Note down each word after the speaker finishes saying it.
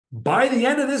By the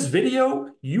end of this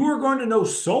video, you are going to know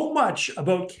so much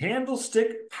about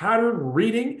candlestick pattern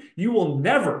reading, you will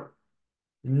never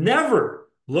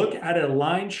look at a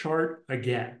line chart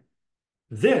again.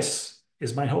 This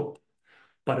is my hope.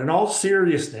 But in all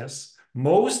seriousness,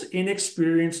 most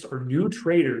inexperienced or new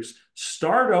traders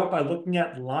start out by looking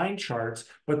at line charts,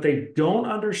 but they don't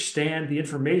understand the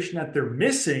information that they're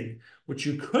missing, which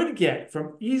you could get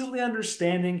from easily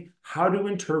understanding how to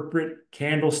interpret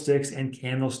candlesticks and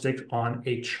candlesticks on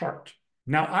a chart.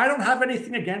 Now, I don't have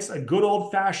anything against a good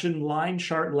old-fashioned line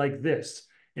chart like this.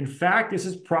 In fact, this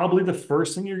is probably the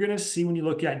first thing you're going to see when you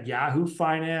look at Yahoo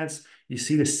Finance. You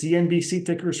see the CNBC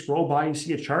ticker scroll by, you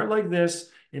see a chart like this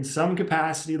in some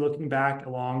capacity looking back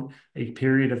along a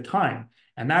period of time.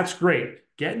 And that's great.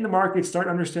 Get in the market, start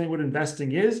understanding what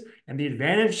investing is. And the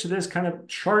advantage to this kind of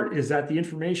chart is that the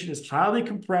information is highly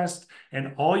compressed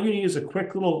and all you need is a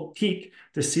quick little peek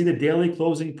to see the daily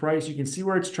closing price. You can see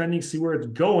where it's trending, see where it's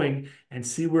going, and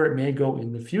see where it may go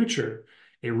in the future.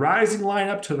 A rising line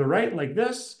up to the right like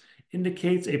this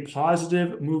indicates a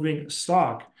positive moving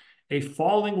stock. A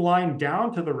falling line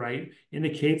down to the right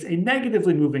indicates a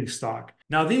negatively moving stock.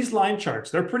 Now, these line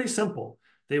charts, they're pretty simple.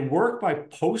 They work by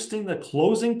posting the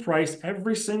closing price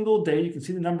every single day. You can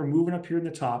see the number moving up here in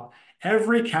the top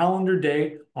every calendar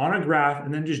day on a graph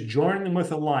and then just joining them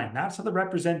with a line. That's how the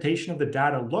representation of the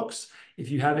data looks if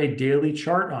you have a daily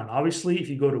chart on. Obviously, if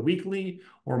you go to weekly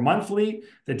or monthly,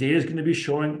 the data is going to be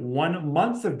showing 1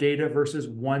 month of data versus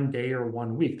 1 day or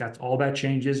 1 week. That's all that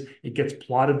changes. It gets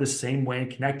plotted the same way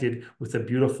and connected with a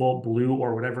beautiful blue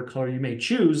or whatever color you may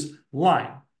choose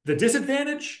line. The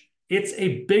disadvantage, it's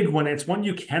a big one. It's one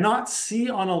you cannot see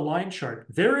on a line chart.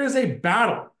 There is a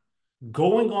battle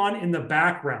going on in the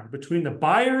background between the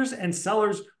buyers and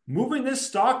sellers moving this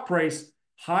stock price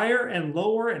higher and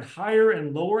lower and higher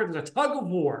and lower. There's a tug of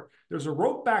war. There's a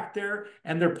rope back there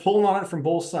and they're pulling on it from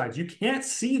both sides. You can't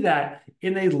see that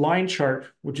in a line chart,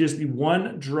 which is the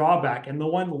one drawback and the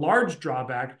one large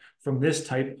drawback from this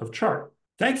type of chart.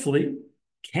 Thankfully,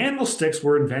 candlesticks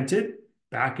were invented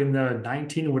back in the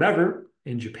 19 whatever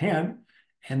in Japan,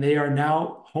 and they are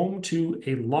now home to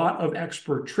a lot of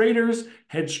expert traders,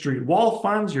 hedge street wall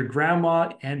funds, your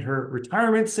grandma and her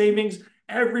retirement savings.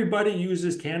 Everybody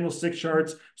uses candlestick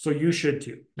charts, so you should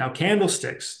too. Now,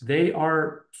 candlesticks, they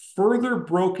are further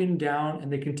broken down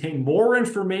and they contain more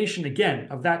information, again,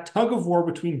 of that tug of war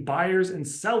between buyers and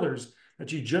sellers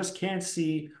that you just can't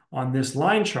see on this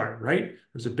line chart, right?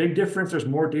 There's a big difference. There's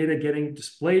more data getting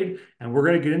displayed, and we're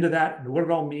going to get into that and what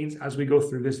it all means as we go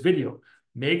through this video.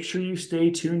 Make sure you stay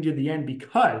tuned to the end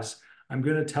because I'm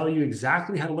going to tell you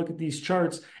exactly how to look at these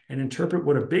charts and interpret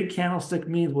what a big candlestick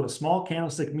means, what a small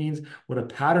candlestick means, what a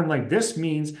pattern like this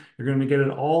means. You're going to get it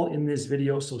all in this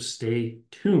video, so stay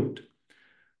tuned.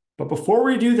 But before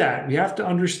we do that, we have to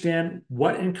understand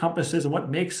what encompasses and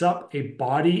what makes up a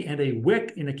body and a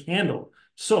wick in a candle.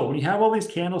 So when you have all these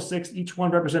candlesticks, each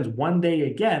one represents 1 day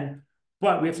again,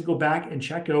 but we have to go back and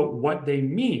check out what they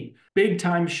mean. Big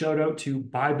time shout out to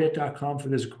buybit.com for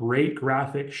this great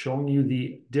graphic showing you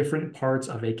the different parts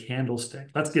of a candlestick.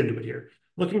 Let's get into it here.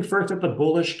 Looking first at the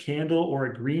bullish candle or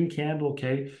a green candle,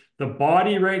 okay? The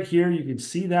body right here, you can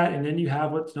see that, and then you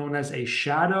have what's known as a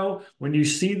shadow. When you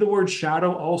see the word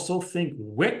shadow, also think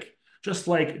wick, just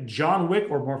like John Wick,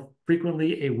 or more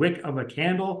frequently, a wick of a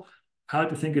candle. I like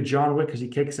to think of John Wick because he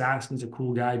kicks ass and he's a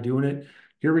cool guy doing it.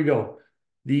 Here we go.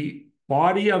 The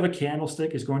body of a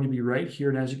candlestick is going to be right here.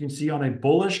 And as you can see on a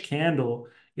bullish candle,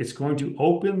 it's going to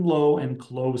open low and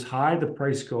close high. The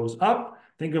price goes up.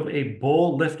 Think of a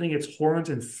bull lifting its horns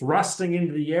and thrusting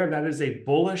into the air. That is a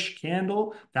bullish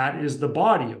candle. That is the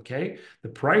body, okay? The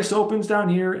price opens down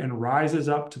here and rises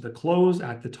up to the close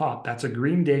at the top. That's a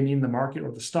green day, meaning the market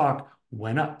or the stock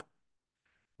went up.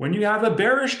 When you have a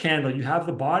bearish candle, you have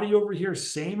the body over here,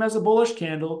 same as a bullish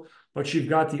candle, but you've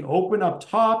got the open up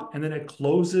top and then it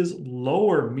closes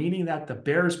lower, meaning that the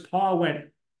bear's paw went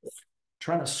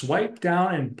trying to swipe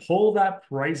down and pull that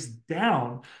price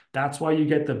down. That's why you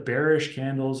get the bearish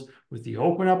candles with the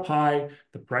open up high,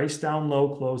 the price down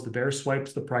low, close, the bear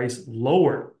swipes the price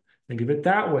lower. Think of it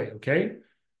that way, okay?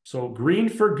 So green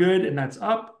for good, and that's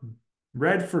up,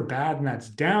 red for bad, and that's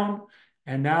down.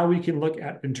 And now we can look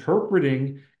at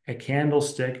interpreting a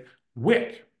candlestick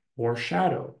wick or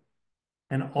shadow.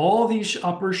 And all these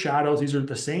upper shadows, these are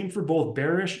the same for both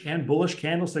bearish and bullish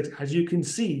candlesticks. As you can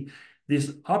see,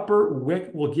 this upper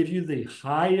wick will give you the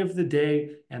high of the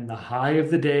day and the high of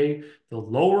the day. The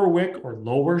lower wick or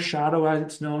lower shadow, as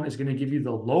it's known, is going to give you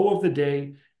the low of the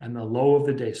day and the low of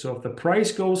the day. So if the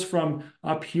price goes from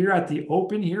up here at the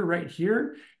open here, right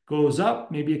here, goes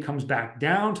up, maybe it comes back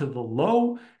down to the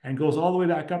low and goes all the way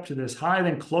back up to this high,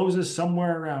 then closes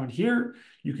somewhere around here.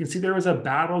 You can see there was a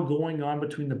battle going on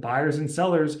between the buyers and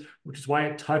sellers, which is why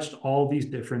it touched all these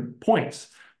different points.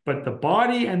 But the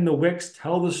body and the wicks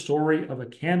tell the story of a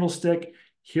candlestick.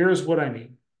 Here's what I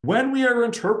mean. When we are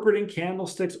interpreting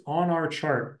candlesticks on our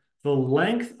chart, the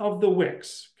length of the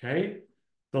wicks, okay?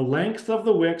 The length of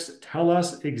the wicks tell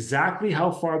us exactly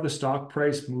how far the stock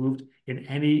price moved in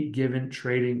any given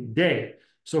trading day.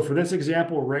 So for this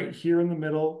example, right here in the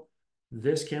middle,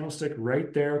 this candlestick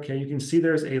right there, okay, you can see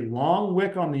there's a long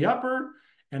wick on the upper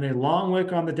and a long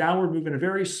wick on the downward move and a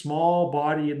very small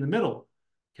body in the middle,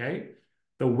 okay?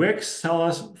 The wicks tell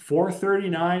us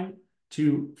 439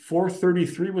 to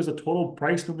 433 was the total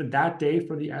price movement that day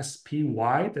for the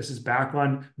SPY. This is back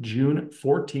on June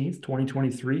 14th,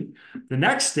 2023. The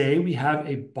next day, we have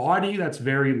a body that's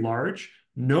very large,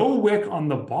 no wick on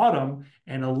the bottom,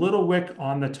 and a little wick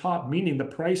on the top, meaning the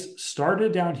price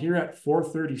started down here at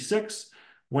 436,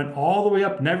 went all the way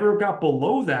up, never got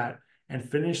below that, and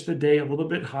finished the day a little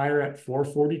bit higher at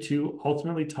 442,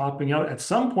 ultimately topping out at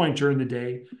some point during the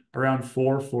day around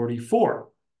 444.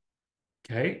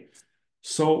 Okay.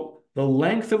 So the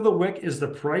length of the wick is the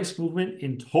price movement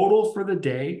in total for the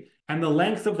day, and the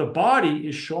length of the body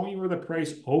is showing you where the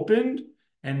price opened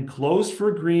and closed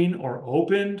for green, or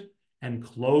opened and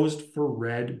closed for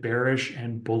red, bearish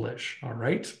and bullish. All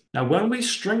right. Now, when we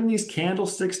string these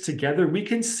candlesticks together, we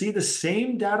can see the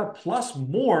same data plus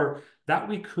more that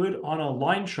we could on a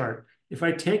line chart. If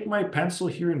I take my pencil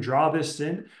here and draw this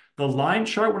in, the line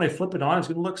chart, when I flip it on, is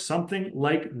going to look something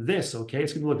like this. Okay.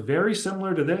 It's going to look very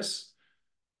similar to this.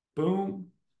 Boom,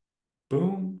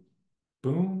 boom,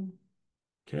 boom.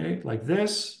 Okay, like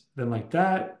this, then like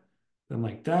that, then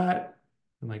like that,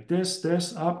 and like this,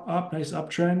 up, up, nice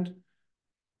uptrend.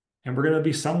 And we're going to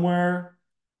be somewhere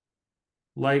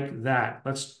like that.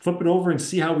 Let's flip it over and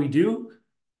see how we do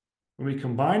when we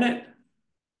combine it.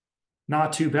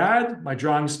 Not too bad. My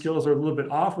drawing skills are a little bit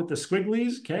off with the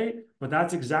squigglies, okay? But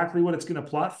that's exactly what it's going to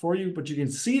plot for you. But you can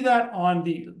see that on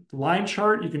the line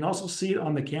chart. You can also see it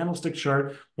on the candlestick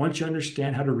chart once you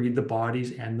understand how to read the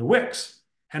bodies and the wicks.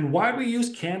 And why we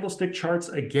use candlestick charts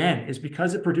again is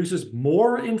because it produces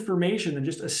more information than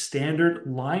just a standard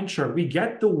line chart. We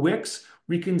get the wicks.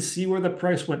 We can see where the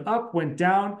price went up, went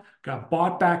down, got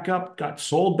bought back up, got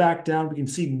sold back down. We can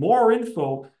see more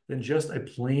info than just a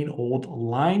plain old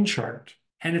line chart.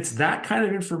 And it's that kind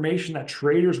of information that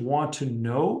traders want to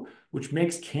know, which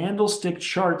makes candlestick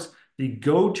charts the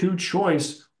go-to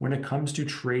choice when it comes to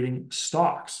trading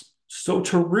stocks. So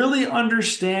to really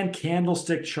understand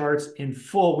candlestick charts in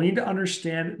full, we need to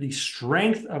understand the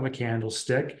strength of a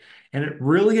candlestick. And it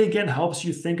really, again, helps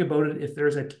you think about it if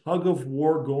there's a tug of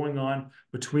war going on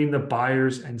between the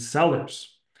buyers and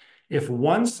sellers. If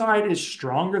one side is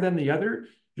stronger than the other,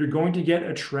 you're going to get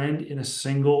a trend in a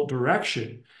single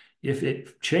direction. If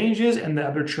it changes and the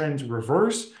other trends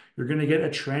reverse, you're going to get a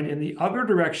trend in the other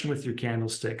direction with your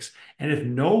candlesticks. And if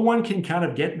no one can kind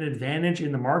of get an advantage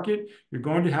in the market, you're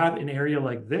going to have an area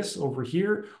like this over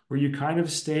here where you kind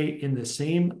of stay in the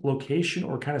same location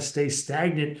or kind of stay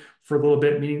stagnant for a little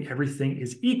bit, meaning everything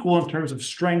is equal in terms of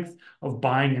strength of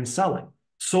buying and selling.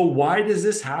 So why does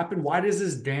this happen? Why does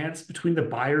this dance between the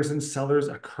buyers and sellers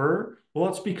occur? Well,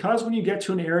 it's because when you get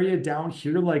to an area down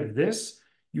here like this,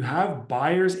 you have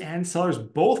buyers and sellers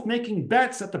both making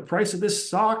bets that the price of this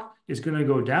stock is going to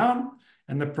go down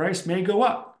and the price may go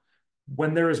up.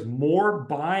 When there is more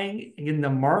buying in the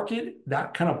market,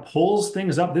 that kind of pulls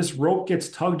things up. This rope gets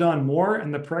tugged on more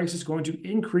and the price is going to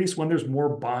increase when there's more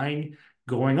buying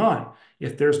going on.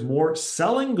 If there's more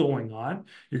selling going on,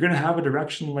 you're going to have a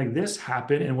direction like this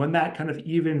happen. And when that kind of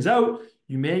evens out,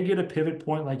 you may get a pivot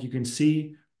point like you can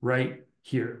see right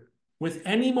here. With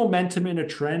any momentum in a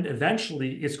trend,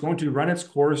 eventually it's going to run its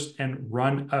course and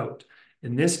run out.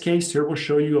 In this case here, we'll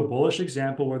show you a bullish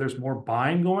example where there's more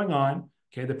buying going on.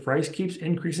 Okay, the price keeps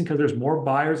increasing because there's more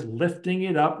buyers lifting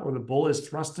it up, or the bull is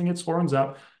thrusting its horns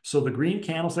up. So the green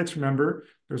candlesticks, remember,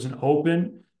 there's an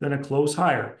open, then a close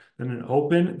higher, then an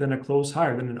open, then a close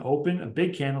higher, then an open, a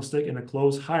big candlestick, and a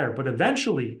close higher. But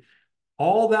eventually,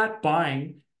 all that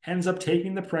buying ends up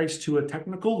taking the price to a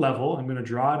technical level. I'm going to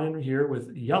draw it in here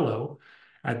with yellow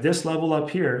at this level up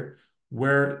here,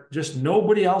 where just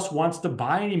nobody else wants to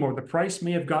buy anymore. The price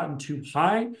may have gotten too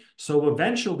high. So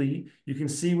eventually you can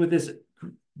see with this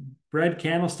red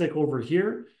candlestick over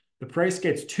here, the price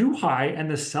gets too high and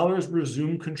the sellers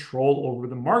resume control over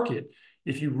the market.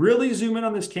 If you really zoom in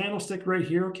on this candlestick right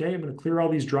here, okay, I'm going to clear all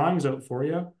these drawings out for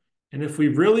you. And if we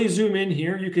really zoom in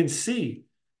here, you can see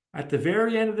at the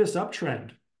very end of this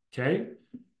uptrend, okay,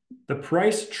 The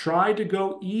price tried to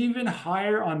go even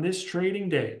higher on this trading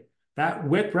day. That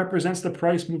wick represents the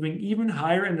price moving even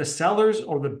higher, and the sellers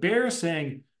or the bears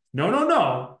saying, no, no,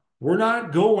 no, we're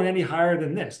not going any higher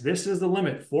than this. This is the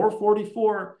limit.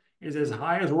 444 is as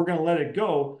high as we're going to let it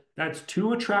go. That's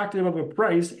too attractive of a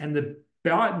price. And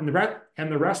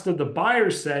the rest of the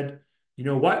buyers said, you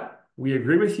know what? We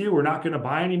agree with you. We're not going to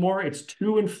buy anymore. It's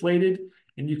too inflated.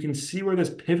 And you can see where this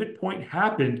pivot point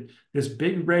happened. This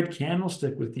big red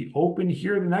candlestick with the open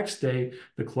here the next day,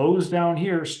 the close down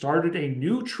here started a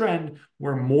new trend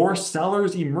where more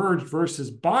sellers emerged versus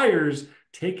buyers,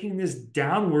 taking this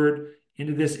downward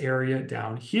into this area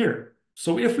down here.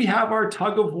 So if we have our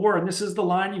tug of war, and this is the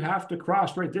line you have to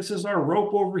cross, right? This is our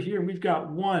rope over here, and we've got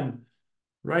one,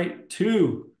 right?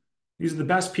 Two. These are the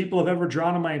best people I've ever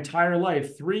drawn in my entire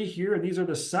life. Three here, and these are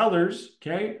the sellers,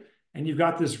 okay? And you've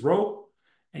got this rope,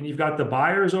 and you've got the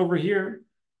buyers over here,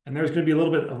 and there's going to be a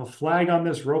little bit of a flag on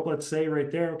this rope, let's say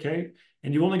right there, okay?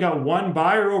 And you only got one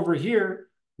buyer over here.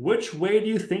 Which way do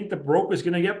you think the rope is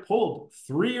going to get pulled?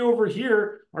 Three over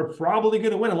here are probably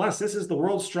going to win unless this is the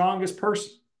world's strongest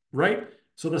person, right?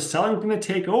 So the seller is going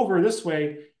to take over this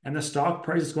way, and the stock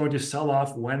price is going to sell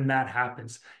off when that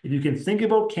happens. If you can think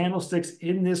about candlesticks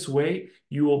in this way,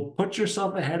 you will put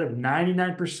yourself ahead of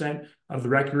 99% of the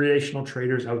recreational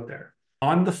traders out there.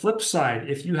 On the flip side,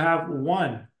 if you have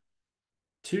one,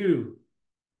 two,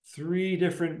 three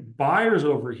different buyers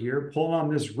over here pulling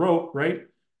on this rope, right?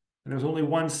 And there's only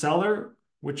one seller,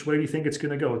 which way do you think it's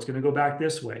going to go? It's going to go back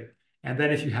this way. And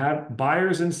then if you have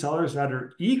buyers and sellers that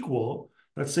are equal,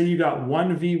 let's say you got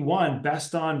 1v1,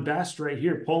 best on best right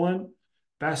here, pulling,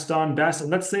 best on best. And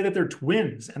let's say that they're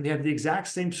twins and they have the exact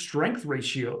same strength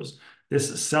ratios.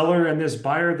 This seller and this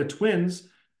buyer, the twins,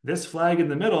 this flag in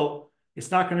the middle, it's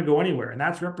not going to go anywhere. And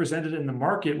that's represented in the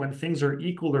market when things are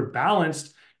equal or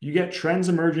balanced. You get trends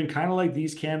emerging kind of like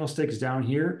these candlesticks down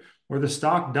here, where the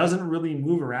stock doesn't really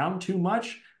move around too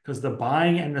much because the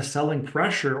buying and the selling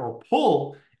pressure or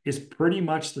pull is pretty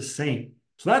much the same.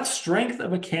 So that's strength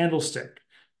of a candlestick.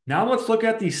 Now let's look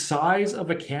at the size of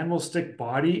a candlestick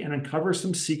body and uncover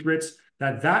some secrets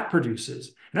that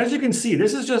produces. And as you can see,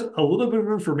 this is just a little bit of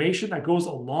information that goes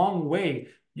a long way.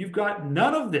 You've got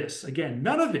none of this, again,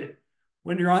 none of it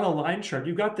when you're on a line chart.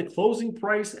 You've got the closing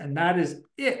price and that is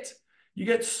it. You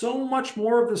get so much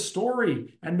more of the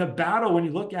story and the battle when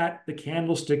you look at the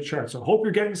candlestick chart. So I hope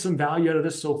you're getting some value out of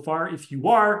this so far. If you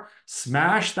are,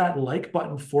 smash that like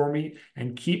button for me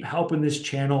and keep helping this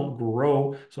channel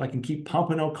grow so I can keep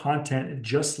pumping out content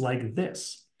just like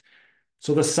this.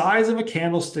 So the size of a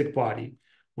candlestick body,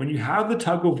 when you have the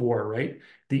tug of war, right,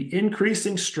 the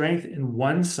increasing strength in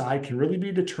one side can really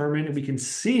be determined, and we can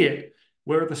see it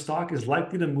where the stock is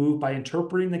likely to move by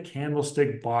interpreting the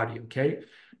candlestick body, okay?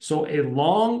 So a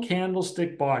long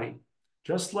candlestick body,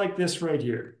 just like this right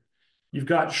here. You've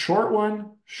got short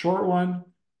one, short,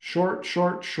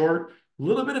 short, short. A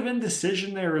little bit of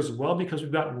indecision there as well because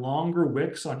we've got longer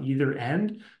wicks on either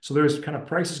end. So there's kind of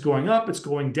prices going up, it's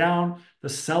going down. The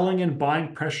selling and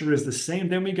buying pressure is the same.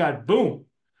 Then we got boom.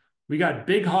 We got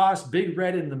big Haas, big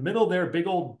red in the middle there, big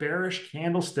old bearish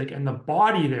candlestick, and the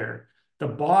body there. The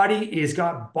body is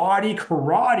got body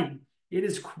karate. It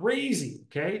is crazy,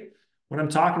 okay? What I'm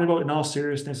talking about in all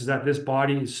seriousness is that this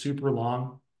body is super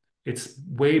long. It's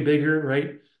way bigger,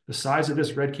 right? The size of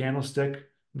this red candlestick,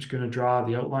 I'm just going to draw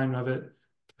the outline of it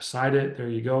beside it. There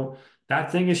you go.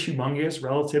 That thing is humongous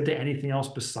relative to anything else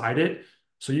beside it.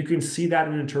 So you can see that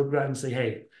and interpret that and say,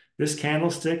 hey, this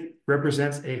candlestick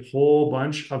represents a whole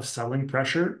bunch of selling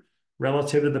pressure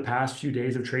relative to the past few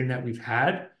days of trading that we've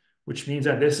had, which means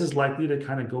that this is likely to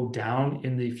kind of go down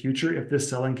in the future if this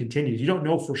selling continues. You don't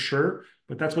know for sure,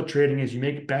 but that's what trading is. You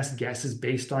make best guesses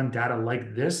based on data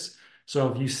like this.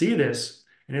 So if you see this,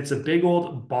 and it's a big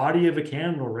old body of a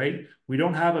candle, right? We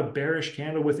don't have a bearish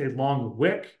candle with a long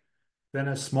wick, then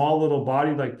a small little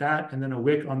body like that, and then a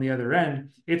wick on the other end.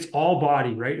 It's all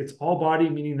body, right? It's all body,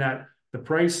 meaning that the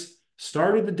price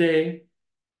started the day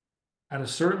at a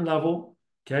certain level,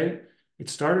 okay? It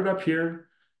started up here.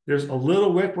 There's a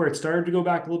little wick where it started to go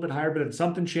back a little bit higher, but then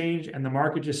something changed and the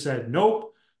market just said,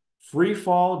 nope, free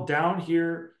fall down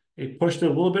here. It pushed it a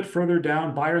little bit further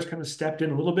down. Buyers kind of stepped in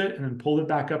a little bit and then pulled it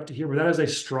back up to here. But that is a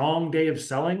strong day of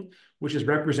selling, which is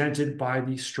represented by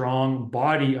the strong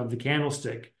body of the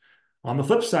candlestick. On the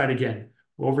flip side again,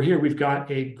 over here, we've got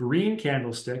a green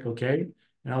candlestick, okay?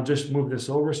 And I'll just move this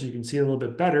over so you can see a little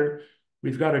bit better.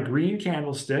 We've got a green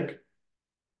candlestick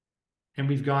and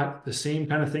we've got the same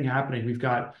kind of thing happening. We've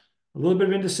got A little bit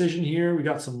of indecision here. We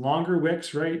got some longer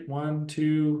wicks, right? 1,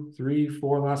 2, 3,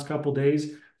 4, last couple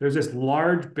days. There's this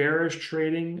large bearish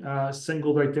trading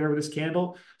single right there with this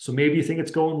candle. So maybe you think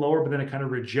it's going lower, but then it kind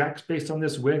of rejects based on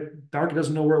this wick. Market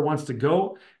doesn't know where it wants to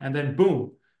go. And then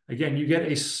boom, again, you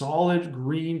get a solid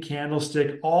green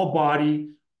candlestick, all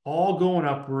body, all going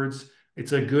upwards.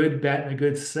 It's a good bet and a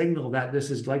good signal that this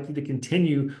is likely to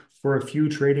continue for a few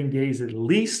trading days at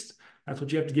least. That's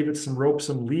what you have to give it some rope,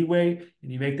 some leeway.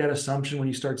 And you make that assumption when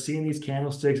you start seeing these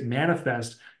candlesticks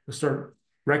manifest, you'll start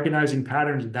recognizing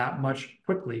patterns that much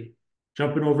quickly.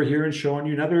 Jumping over here and showing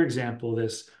you another example of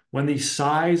this. When the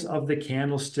size of the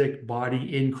candlestick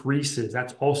body increases,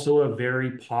 that's also a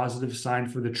very positive sign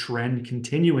for the trend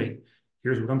continuing.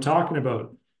 Here's what I'm talking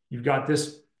about. You've got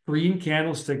this green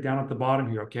candlestick down at the bottom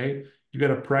here, okay? You've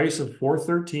got a price of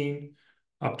 413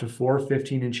 up to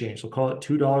 415 and change. So call it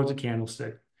 $2 a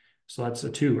candlestick. So that's a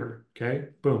twoer, okay?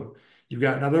 Boom. You've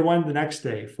got another one the next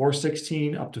day,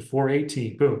 416 up to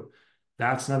 418. Boom.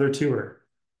 That's another twoer,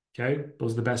 okay?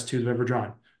 Those are the best twos I've ever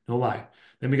drawn. No lie.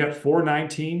 Then we got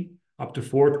 419 up to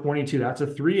 422. That's a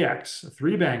 3X, a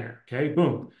three banger, okay?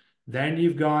 Boom. Then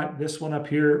you've got this one up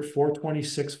here,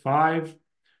 426.5,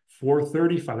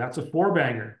 435. That's a four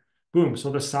banger. Boom.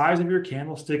 So the size of your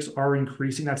candlesticks are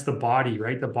increasing. That's the body,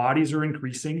 right? The bodies are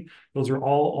increasing. Those are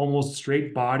all almost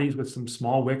straight bodies with some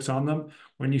small wicks on them.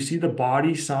 When you see the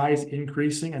body size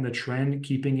increasing and the trend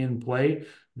keeping in play,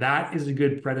 that is a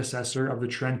good predecessor of the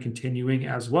trend continuing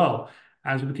as well.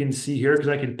 As we can see here, because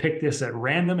I can pick this at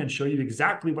random and show you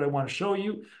exactly what I want to show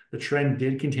you, the trend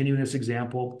did continue in this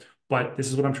example. But this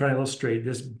is what I'm trying to illustrate.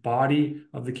 This body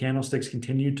of the candlesticks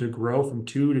continued to grow from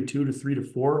 2 to 2 to 3 to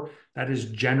 4. That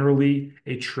is generally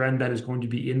a trend that is going to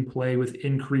be in play with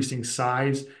increasing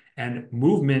size and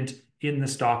movement in the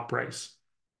stock price.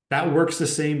 That works the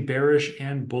same bearish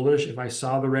and bullish. If I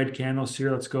saw the red candles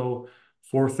here, let's go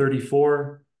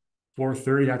 434,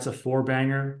 430. That's a four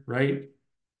banger, right?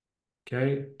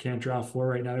 Okay, can't draw four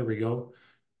right now. There we go.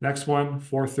 Next one,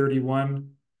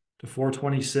 431 to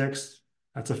 426.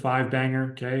 That's a five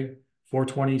banger, okay?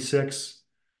 426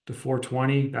 to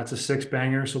 420. That's a six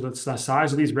banger. So that's the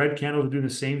size of these red candles are doing the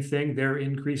same thing. They're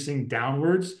increasing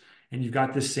downwards, and you've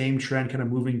got this same trend kind of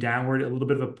moving downward, a little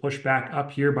bit of a pushback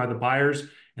up here by the buyers,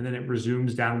 and then it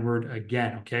resumes downward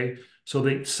again, okay? So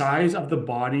the size of the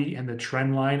body and the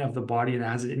trend line of the body, and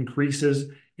as it increases,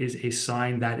 is a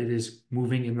sign that it is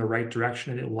moving in the right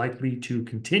direction and it likely to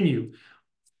continue.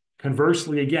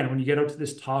 Conversely, again, when you get out to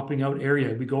this topping out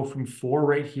area, we go from four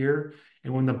right here.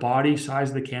 And when the body size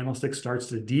of the candlestick starts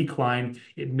to decline,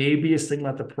 it may be a signal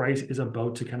that the price is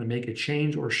about to kind of make a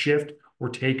change or shift or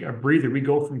take a breather. We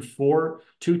go from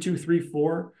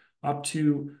 42234 up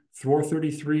to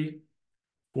 433,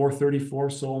 434.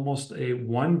 So almost a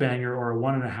one banger or a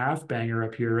one and a half banger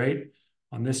up here, right?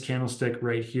 On this candlestick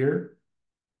right here.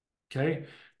 Okay.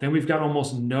 Then we've got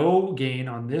almost no gain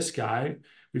on this guy.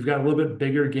 We've got a little bit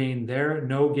bigger gain there,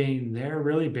 no gain there,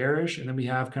 really bearish. And then we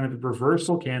have kind of a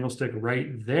reversal candlestick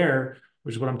right there,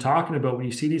 which is what I'm talking about. When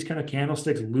you see these kind of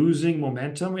candlesticks losing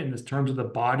momentum in terms of the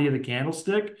body of the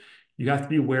candlestick, you have to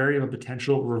be wary of a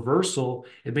potential reversal.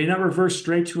 It may not reverse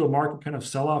straight to a market kind of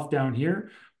sell-off down here,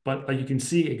 but like you can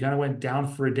see, it kind of went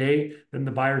down for a day. Then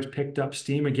the buyers picked up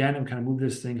steam again and kind of moved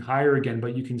this thing higher again.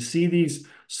 But you can see these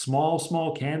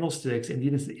small candlesticks and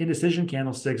the indecision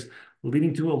candlesticks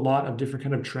leading to a lot of different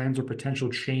kind of trends or potential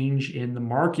change in the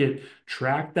market.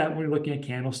 Track that when you're looking at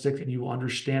candlesticks, and you will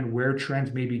understand where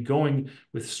trends may be going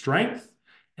with strength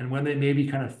and when they may be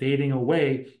kind of fading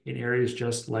away in areas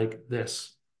just like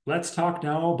this. Let's talk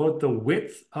now about the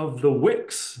width of the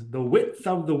wicks. The width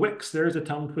of the wicks. There's a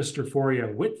tongue twister for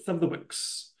you. Width of the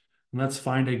wicks. Let's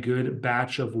find a good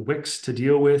batch of wicks to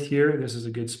deal with here. This is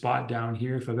a good spot down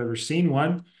here if I've ever seen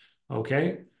one.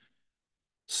 Okay.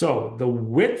 So the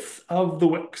width of the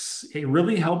wicks, it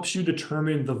really helps you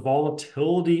determine the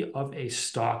volatility of a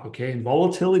stock. Okay. And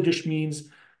volatility just means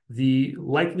the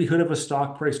likelihood of a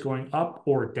stock price going up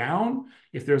or down.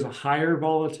 If there's a higher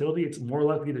volatility, it's more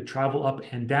likely to travel up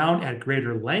and down at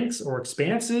greater lengths or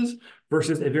expanses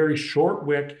versus a very short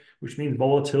wick, which means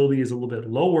volatility is a little bit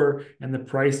lower and the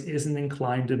price isn't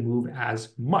inclined to move as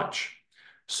much.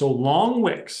 So long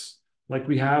wicks, like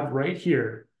we have right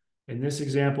here in this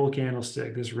example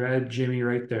candlestick, this red Jimmy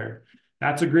right there,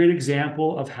 that's a great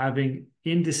example of having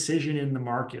indecision in the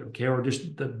market, okay? Or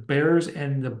just the bears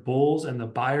and the bulls and the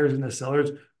buyers and the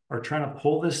sellers are trying to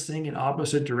pull this thing in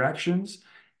opposite directions,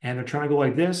 and they're trying to go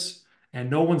like this, and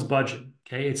no one's budging,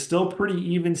 okay? It's still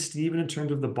pretty even, Steven, in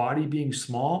terms of the body being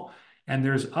small, and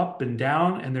there's up and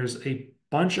down, and there's a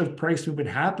bunch of price movement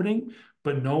happening,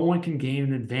 but no one can gain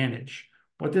an advantage.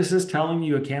 What this is telling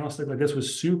you, a candlestick like this with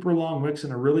super long wicks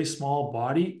and a really small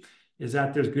body, is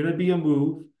that there's going to be a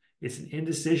move. It's an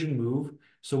indecision move.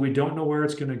 So we don't know where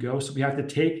it's going to go. So we have to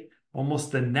take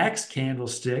almost the next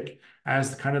candlestick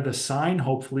as kind of the sign,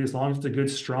 hopefully, as long as it's a good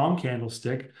strong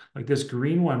candlestick, like this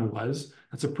green one was.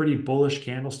 That's a pretty bullish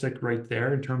candlestick right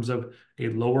there in terms of a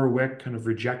lower wick kind of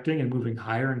rejecting and moving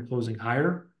higher and closing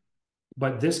higher.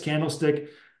 But this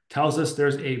candlestick tells us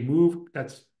there's a move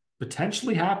that's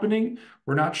potentially happening.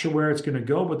 We're not sure where it's going to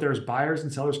go, but there's buyers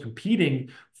and sellers competing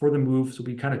for the move. So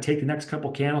we kind of take the next couple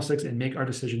candlesticks and make our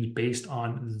decisions based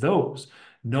on those,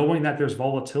 knowing that there's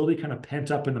volatility kind of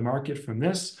pent up in the market from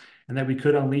this, and that we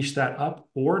could unleash that up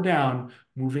or down,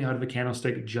 moving out of a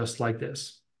candlestick just like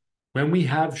this. When we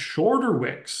have shorter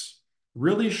wicks,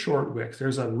 really short wicks,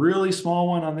 there's a really small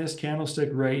one on this candlestick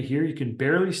right here. You can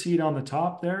barely see it on the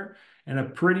top there, and a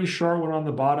pretty short one on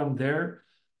the bottom there.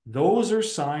 Those are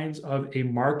signs of a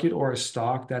market or a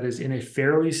stock that is in a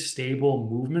fairly stable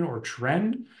movement or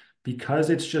trend,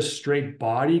 because it's just straight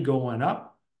body going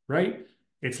up, right?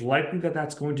 It's likely that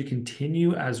that's going to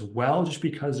continue as well, just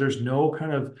because there's no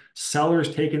kind of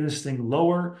sellers taking this thing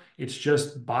lower. It's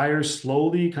just buyers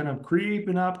slowly kind of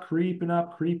creeping up, creeping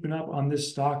up, creeping up on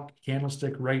this stock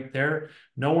candlestick right there.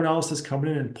 No one else is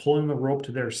coming in and pulling the rope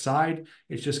to their side.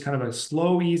 It's just kind of a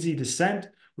slow, easy descent,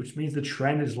 which means the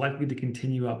trend is likely to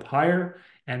continue up higher.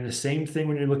 And the same thing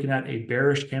when you're looking at a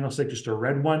bearish candlestick, just a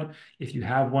red one. If you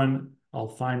have one, I'll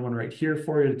find one right here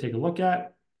for you to take a look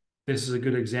at. This is a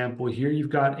good example here. You've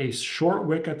got a short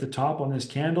wick at the top on this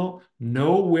candle,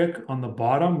 no wick on the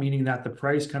bottom, meaning that the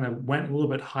price kind of went a little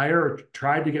bit higher or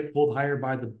tried to get pulled higher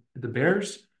by the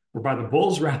bears, or by the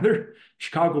bulls rather.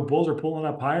 Chicago Bulls are pulling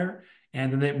up higher,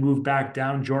 and then they moved back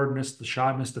down. Jordan missed the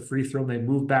shot, missed the free throw, and they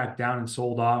moved back down and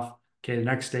sold off. Okay, the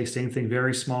next day, same thing,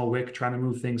 very small wick, trying to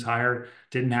move things higher.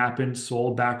 Didn't happen,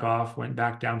 sold back off, went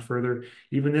back down further.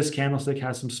 Even this candlestick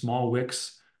has some small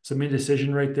wicks, some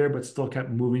indecision right there, but still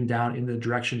kept moving down in the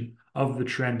direction of the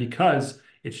trend, because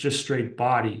it's just straight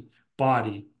body,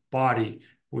 body, body,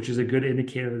 which is a good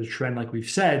indicator that the trend, like we've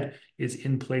said, is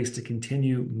in place to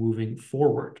continue moving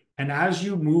forward. And as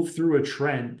you move through a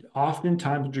trend,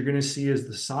 oftentimes what you're going to see is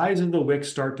the size of the wick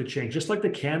start to change, just like the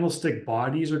candlestick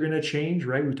bodies are going to change,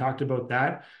 right? We talked about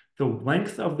that. The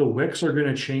length of the wicks are going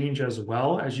to change as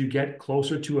well as you get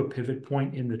closer to a pivot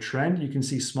point in the trend. You can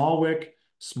see small wick,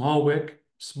 small wick,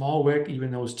 small wick,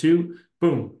 even those two,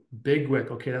 boom, big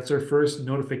wick. Okay, that's our first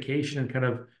notification and kind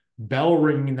of bell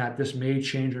ringing that this may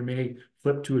change or may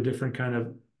flip to a different kind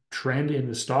of trend in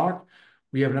the stock.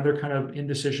 We have another kind of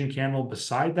indecision candle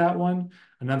beside that one,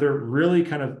 another really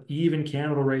kind of even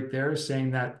candle right there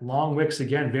saying that long wicks,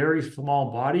 again, very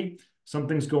small body.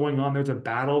 Something's going on. There's a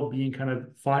battle being kind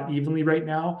of fought evenly right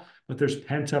now, but there's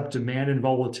pent up demand and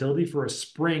volatility for a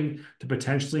spring to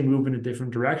potentially move in a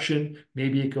different direction.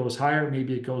 Maybe it goes higher,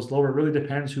 maybe it goes lower. It really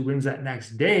depends who wins that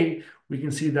next day. We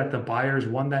can see that the buyers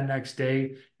won that next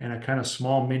day, and a kind of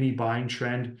small mini buying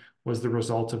trend was the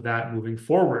result of that moving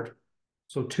forward.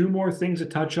 So two more things to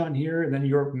touch on here, and then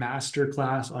your master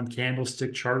class on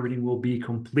candlestick chart reading will be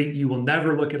complete. You will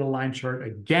never look at a line chart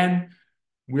again.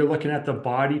 We're looking at the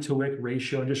body to wick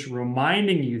ratio and just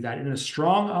reminding you that in a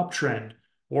strong uptrend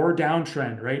or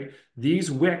downtrend, right, these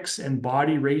wicks and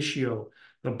body ratio,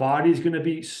 the body is going to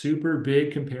be super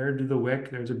big compared to the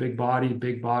wick. There's a big body,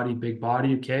 big body, big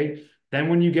body, okay? Then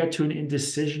when you get to an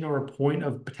indecision or a point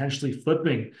of potentially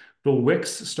flipping, the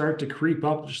wicks start to creep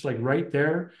up just like right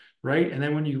there, right? And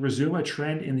then when you resume a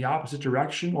trend in the opposite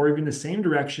direction or even the same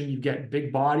direction, you get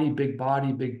big body, big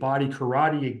body, big body,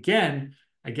 karate again.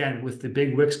 Again, with the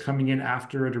big wicks coming in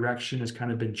after a direction has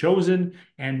kind of been chosen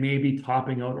and maybe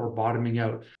topping out or bottoming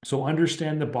out. So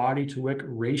understand the body to wick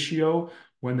ratio.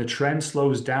 When the trend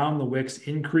slows down, the wicks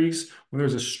increase. When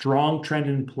there's a strong trend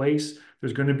in place,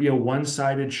 there's going to be a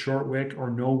one-sided short wick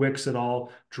or no wicks at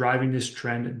all, driving this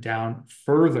trend down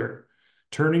further.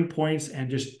 Turning points and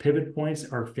just pivot points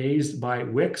are phased by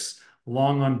wicks,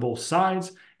 long on both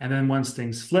sides. And then once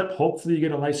things flip, hopefully you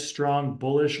get a nice, strong,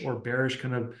 bullish or bearish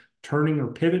kind of turning or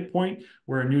pivot point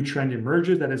where a new trend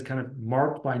emerges that is kind of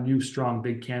marked by new strong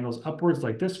big candles upwards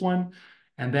like this one.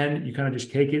 And then you kind of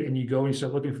just take it and you go and you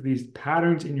start looking for these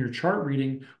patterns in your chart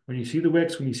reading. When you see the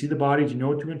wicks, when you see the bodies, you know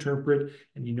what to interpret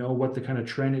and you know what the kind of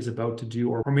trend is about to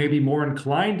do or maybe more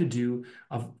inclined to do.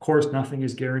 Of course, nothing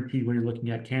is guaranteed when you're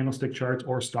looking at candlestick charts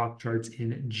or stock charts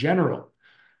in general.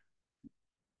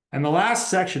 And the last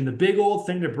section, the big old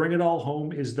thing to bring it all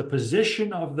home, is the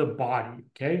position of the body,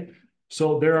 okay?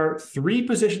 So there are three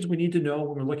positions we need to know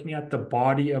when we're looking at the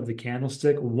body of the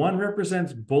candlestick. One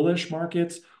represents bullish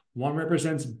markets, One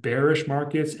represents bearish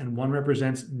markets and one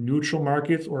represents neutral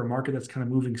markets, or a market that's kind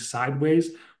of moving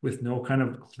sideways with no kind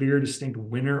of clear, distinct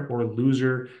winner or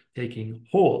loser taking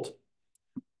hold.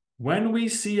 When we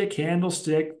see a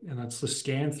candlestick, and let's just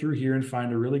scan through here and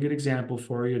find a really good example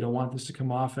for you. I don't want this to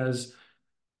come off as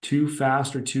too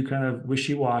fast or too kind of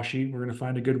wishy-washy. We're going to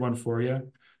find a good one for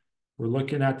you. We're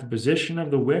looking at the position of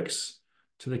the wicks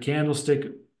to the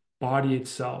candlestick body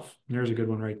itself. And there's a good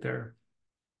one right there.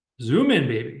 Zoom in,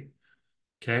 baby.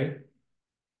 Okay.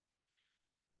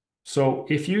 So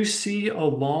if you see a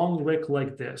long wick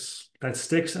like this that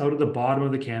sticks out of the bottom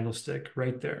of the candlestick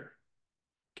right there,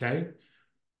 okay,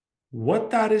 what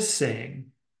that is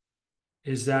saying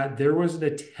is that there was an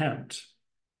attempt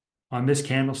on this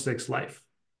candlestick's life.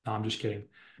 No, I'm just kidding.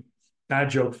 Bad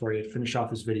joke for you to finish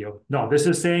off this video. No, this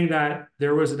is saying that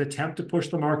there was an attempt to push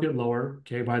the market lower,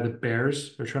 okay, by the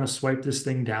bears. They're trying to swipe this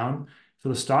thing down. So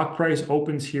the stock price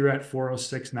opens here at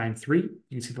 406.93. You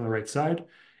can see on the right side.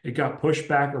 It got pushed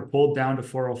back or pulled down to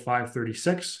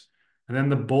 405.36. And then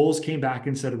the bulls came back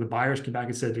and said, or the buyers came back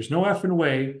and said, there's no effing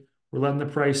way we're letting the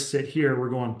price sit here. We're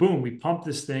going, boom, we pumped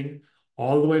this thing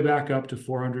all the way back up to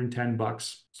 410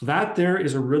 bucks. So that there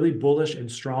is a really bullish and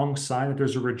strong sign that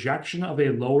there's a rejection of a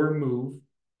lower move,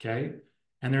 okay?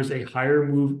 And there's a higher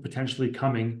move potentially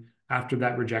coming after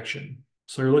that rejection.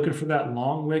 So you're looking for that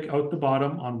long wick out the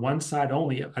bottom on one side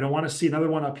only. I don't want to see another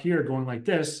one up here going like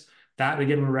this. That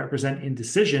again will represent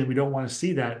indecision. We don't want to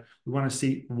see that. We want to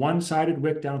see one-sided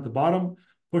wick down at the bottom,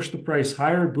 push the price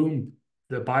higher, boom,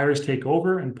 the buyers take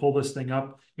over and pull this thing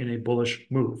up in a bullish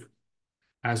move.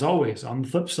 As always, on the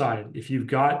flip side, if you've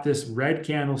got this red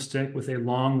candlestick with a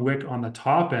long wick on the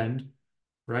top end,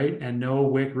 right, and no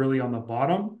wick really on the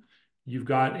bottom, you've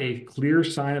got a clear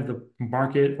sign of the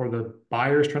market or the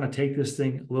buyers trying to take this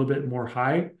thing a little bit more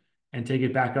high and take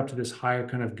it back up to this higher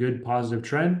kind of good positive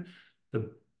trend.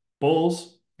 The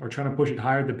bulls are trying to push it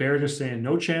higher. The bears are saying,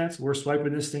 no chance. We're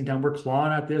swiping this thing down. We're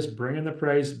clawing at this, bringing the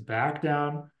price back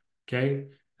down, okay?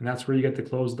 And that's where you get the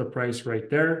close of the price right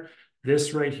there.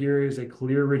 This right here is a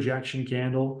clear rejection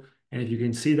candle. And if you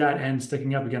can see that end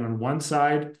sticking up again on one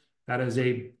side, that is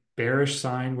a bearish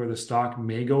sign where the stock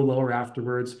may go lower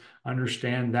afterwards.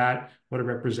 Understand that, what it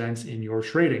represents in your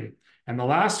trading. And the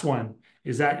last one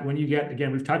is that when you get,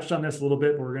 again, we've touched on this a little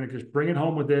bit, but we're going to just bring it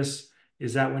home with this,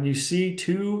 is that when you see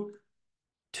two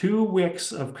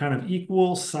wicks of kind of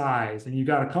equal size, and you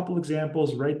got a couple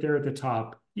examples right there at the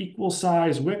top, equal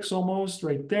size wicks almost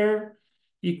right there,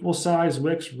 equal size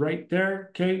wicks right there,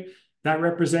 okay? That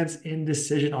represents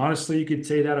indecision. Honestly, you could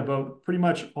say that about pretty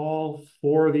much all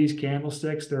four of these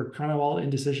candlesticks. They're kind of all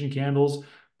indecision candles,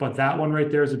 but that one right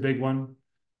there is a big one.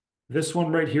 This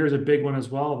one right here is a big one as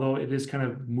well, although it is kind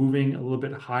of moving a little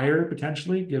bit higher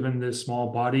potentially, given the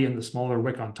small body and the smaller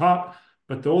wick on top.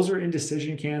 But those are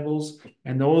indecision candles,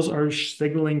 and those are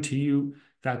signaling to you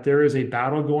that there is a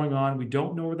battle going on. We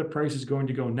don't know where the price is going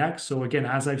to go next. So again,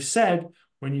 as I've said,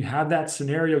 when you have that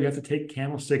scenario, you have to take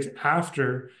candlesticks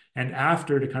after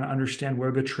to kind of understand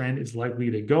where the trend is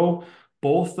likely to go.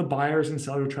 Both the buyers and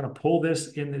sellers are trying to pull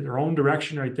this in their own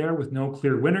direction right there with no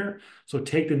clear winner. So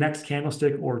take the next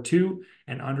candlestick or two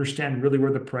and understand really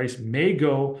where the price may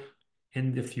go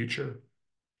in the future.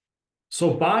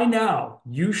 So by now,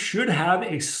 you should have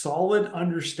a solid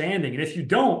understanding. And if you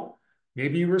don't,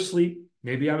 maybe you were asleep,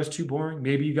 maybe I was too boring,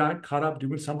 maybe you got caught up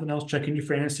doing something else, checking your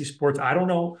fantasy sports, I don't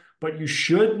know. But you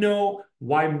should know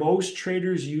why most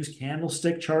traders use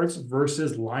candlestick charts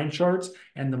versus line charts.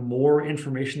 And the more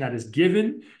information that is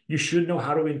given, you should know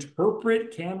how to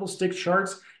interpret candlestick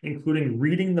charts, including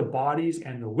reading the bodies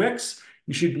and the wicks.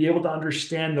 You should be able to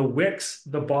understand the wicks,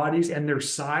 the bodies, and their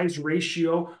size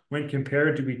ratio when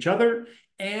compared to each other,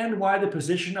 and why the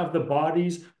position of the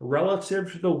bodies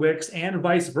relative to the wicks and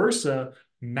vice versa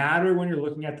matter when you're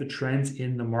looking at the trends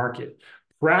in the market.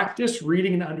 Practice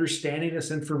reading and understanding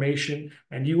this information,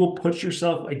 and you will put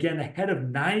yourself, again, ahead of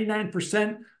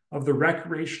 99% of the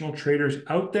recreational traders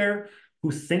out there who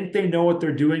think they know what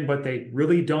they're doing, but they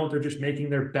really don't. They're just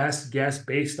making their best guess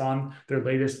based on their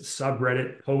latest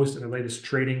subreddit post and their latest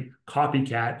trading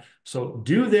copycat. So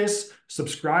do this,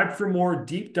 subscribe for more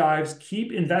deep dives,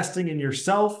 keep investing in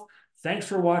yourself. Thanks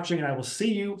for watching, and I will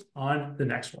see you on the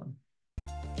next one.